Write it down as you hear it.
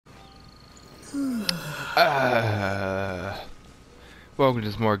Welcome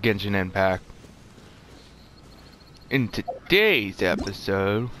to some more Genshin Impact. In today's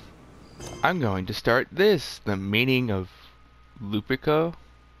episode, I'm going to start the meaning of Lupico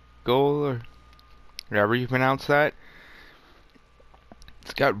Goal, or whatever you pronounce that.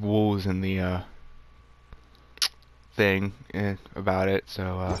 It's got wolves in the thing about it,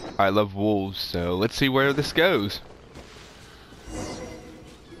 so I love wolves, so let's see where this goes.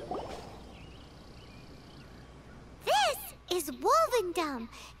 Is Wolvendom.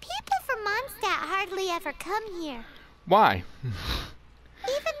 People from Mondstadt hardly ever come here. Why? Even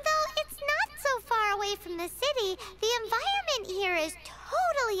though it's not so far away from the city, the environment here is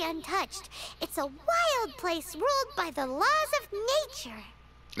totally untouched. It's a wild place ruled by the laws of nature.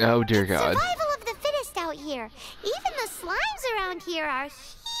 Oh dear God. Survival of the fittest out here. Even the slimes around here are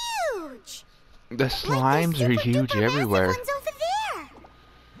huge. The slimes are huge everywhere. Ones over there.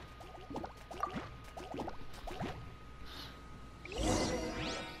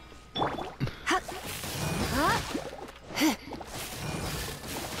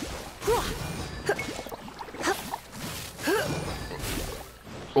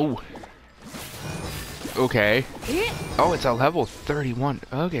 Oh. Okay. Oh, it's a level 31.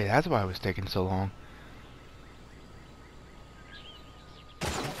 Okay, that's why it was taking so long.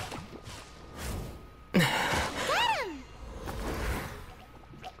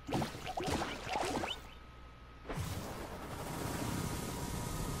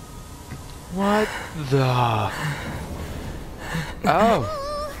 What the? Oh.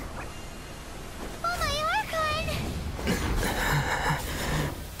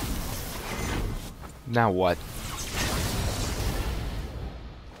 Now what?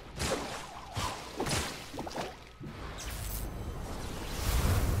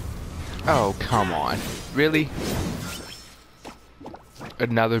 Oh, come on. Really?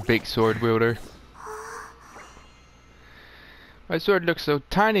 Another big sword wielder? My sword looks so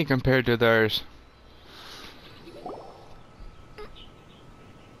tiny compared to theirs.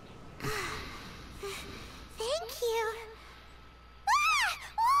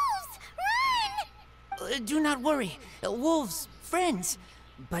 Do not worry. Wolves, friends.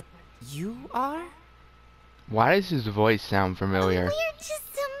 But you are? Why does his voice sound familiar? We're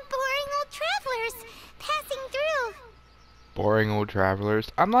just some boring old travelers passing through. Boring old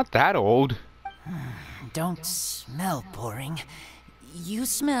travelers? I'm not that old. Don't smell boring. You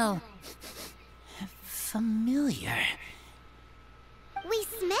smell familiar. We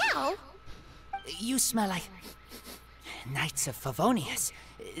smell? You smell like Knights of Favonius.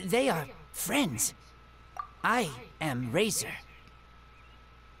 They are friends. I am Razor.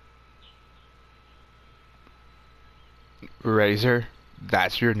 Razor?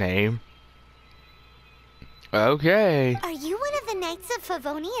 That's your name? Okay. Are you one of the Knights of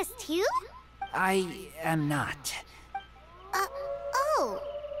Favonius too? I am not. Oh.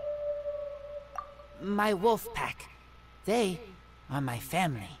 My wolf pack. They are my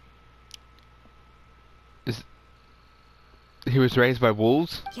family. He was raised by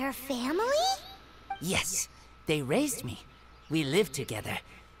wolves? Your family? Yes, they raised me. We live together.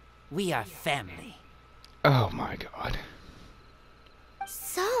 We are family. Oh my God.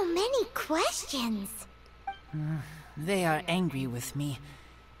 So many questions. They are angry with me.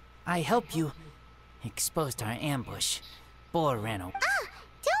 I helped you. Exposed our ambush. Boar ran away.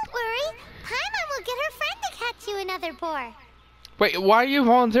 Don't worry. Paimon will get her friend to catch you another boar. Wait, why are you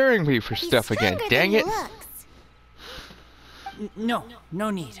volunteering me for He's stuff again? stronger Dang than it. he looks. No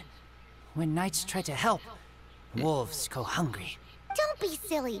need. When knights try to help, wolves go hungry. Don't be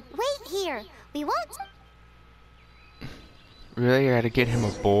silly. Wait here. We won't. Really? I gotta get him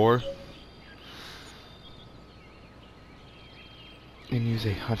a boar? And use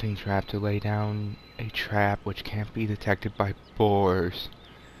a hunting trap to lay down a trap which can't be detected by boars.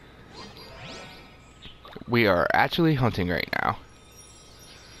 We are actually hunting right now.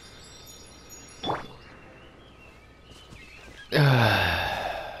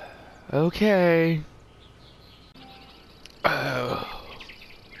 Okay.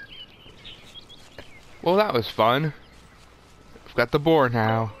 Well, that was fun. I've got the boar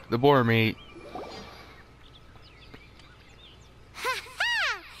now. The boar meat. Ha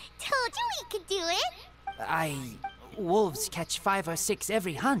ha! Told you we could do it. Wolves catch 5 or 6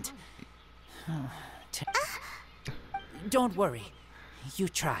 every hunt. Don't worry. You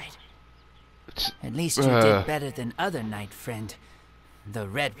tried. At least you did better than other knight friend. The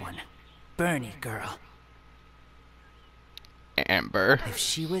red one. Bernie girl. Amber. If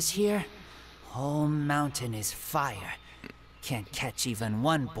she was here, whole mountain is fire. Can't catch even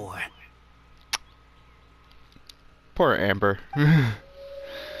one boar. Poor Amber.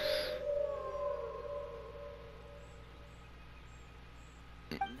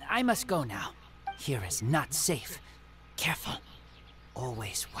 I must go now. Here is not safe. Careful.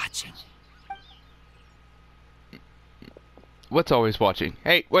 Always watching. What's always watching?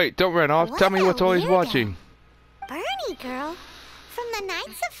 Hey, wait, don't run off. What Tell me a what's always weirdo. watching. Bernie girl, from the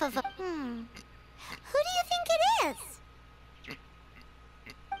Knights of Who do you think it is?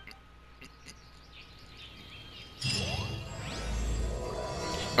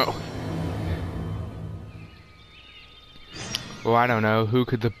 Oh. Well, I don't know. Who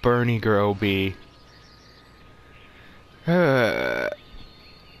could the Bernie girl be?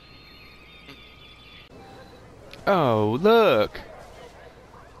 Oh, look!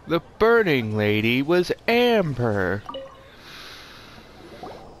 The burning lady was Amber.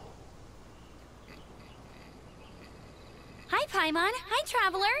 Hi, Paimon. Hi,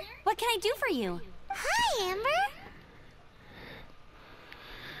 Traveler. What can I do for you? Hi, Amber.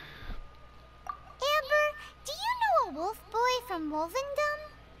 Amber, do you know a wolf boy from Wolvendom?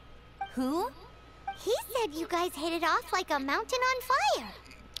 Who? He said you guys hit it off like a mountain on fire.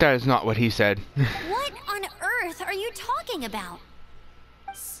 That is not what he said. What on earth are you talking about?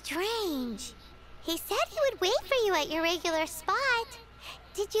 Strange. He said he would wait for you at your regular spot.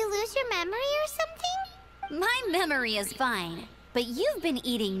 Did you lose your memory or something? My memory is fine, but you've been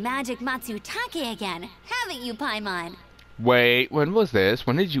eating magic matsutake again, haven't you, Paimon? Wait, when was this?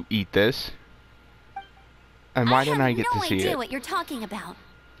 When did you eat this? And why didn't I get to see I have no idea it? what you're talking about.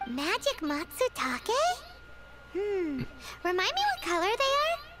 Magic Matsutake? Remind me what color they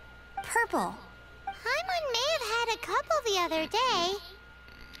are? Purple. Paimon may have had a couple the other day.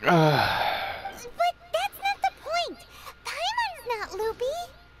 But that's not the point. Paimon's not loopy.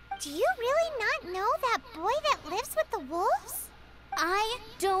 Do you really not know that boy that lives with the wolves? I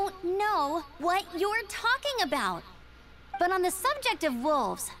don't know what you're talking about. But on the subject of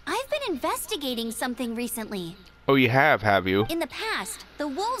wolves, I've been investigating something recently. Oh, you have you? In the past, the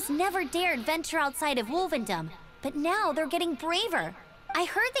wolves never dared venture outside of Wolvendom, but now they're getting braver. I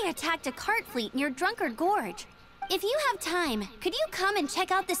heard they attacked a cart fleet near Drunkard Gorge. If you have time, could you come and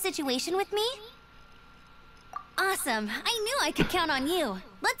check out the situation with me? Awesome. I knew I could count on you.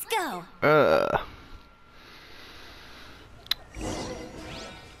 Let's go.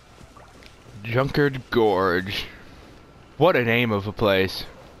 Drunkard Gorge. What a name of a place.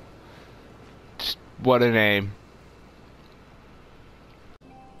 Just what a name.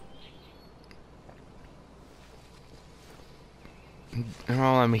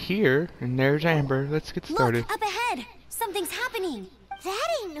 Well, I'm here, and there's Amber. Let's get started. Look, up ahead. Something's happening. That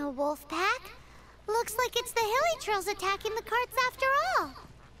ain't no wolf pack. Looks like it's the hilly trails attacking the carts after all.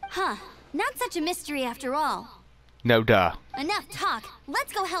 Huh. Not such a mystery after all. No duh. Enough talk.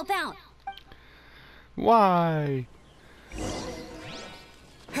 Let's go help out. Why?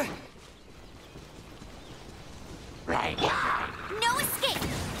 No escape.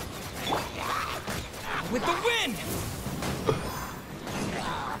 With the wind!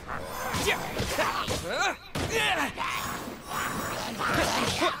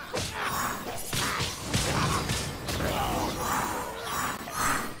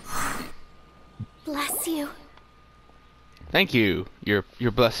 Bless you. Thank you. Your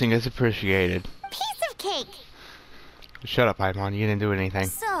blessing is appreciated. Piece of cake. Shut up, Paimon. You didn't do anything.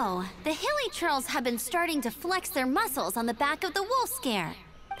 So, the hilly trails have been starting to flex their muscles on the back of the wolf scare.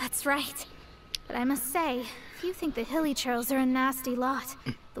 That's right. But I must say, if you think the hilly trails are a nasty lot,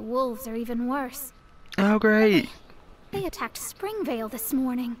 the wolves are even worse. Oh, great. They attacked Springvale this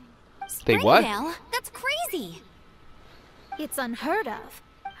morning. They what? Springvale? That's crazy. It's unheard of.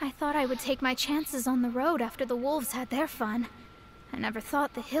 I thought I would take my chances on the road after the wolves had their fun. I never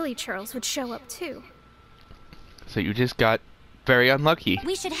thought the hilly trails would show up too. So you just got very unlucky.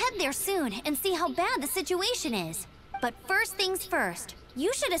 We should head there soon and see how bad the situation is. But first things first,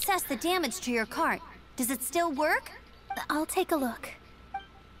 you should assess the damage to your cart. Does it still work? I'll take a look.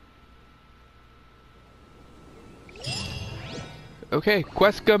 Okay,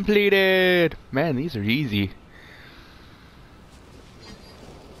 quest completed. Man, these are easy.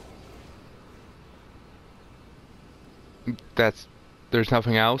 There's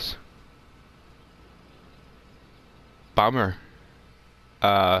nothing else? Bummer.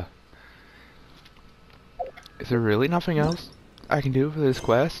 Is there really nothing else I can do for this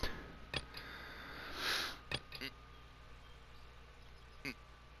quest?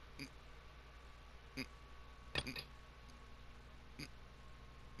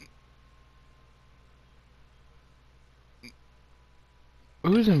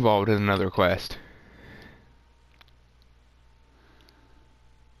 Who's involved in another quest?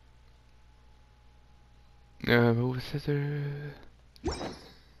 What was it?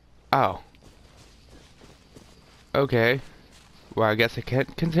 Oh. Okay. Well, I guess I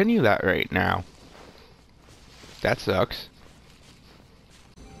can't continue that right now. That sucks.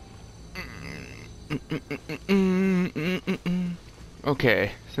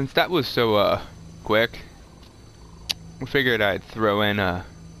 Okay, since that was so quick, I figured I'd throw in a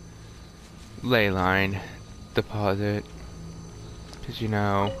ley line deposit, because you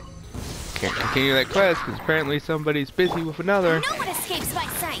know, can't continue that quest because apparently somebody's busy with another. No one escapes my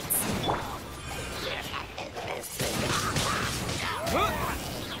sights.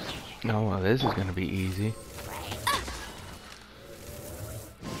 Oh, well, this is gonna be easy.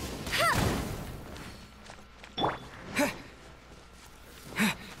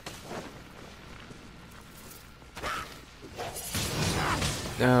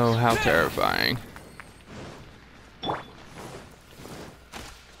 Oh, how terrifying.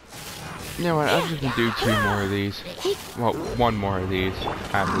 You know what, I'm just gonna do 2 more of these. Well, 1 more of these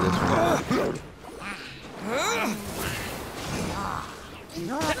after this one.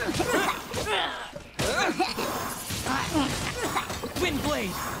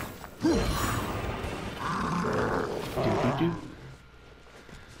 Windblade! Do.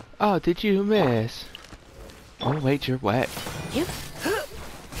 Oh, did you miss? Oh, wait, you're wet.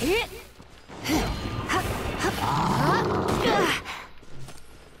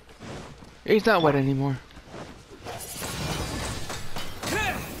 He's not wet anymore.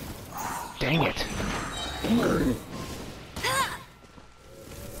 Dang it.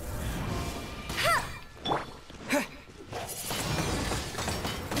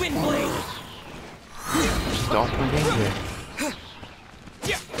 Windblade! Stop my danger.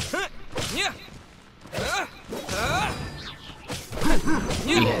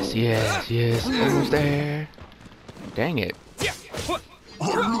 Yes, almost there. Dang it.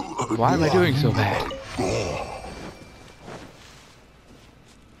 Why am I doing so bad?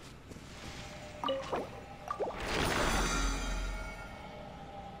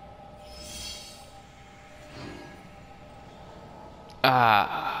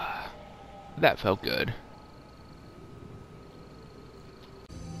 Ah, that felt good.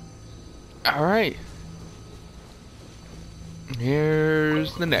 Alright.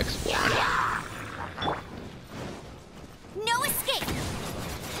 Here's the next one. No escape.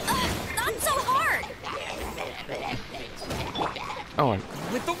 Not so hard. Oh,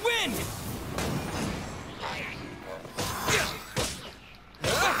 With the wind!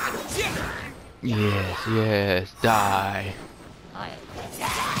 yes, die.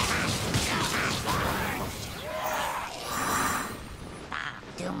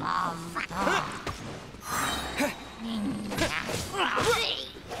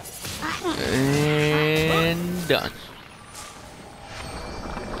 And done.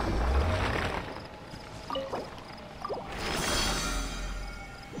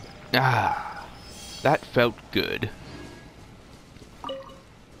 Ah, that felt good.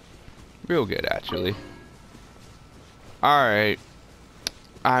 Real good, actually. Alright,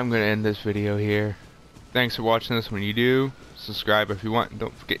 I'm gonna end this video here. Thanks for watching this. When you do, subscribe if you want.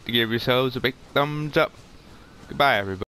 Don't forget to give yourselves a big thumbs up. Goodbye, everybody.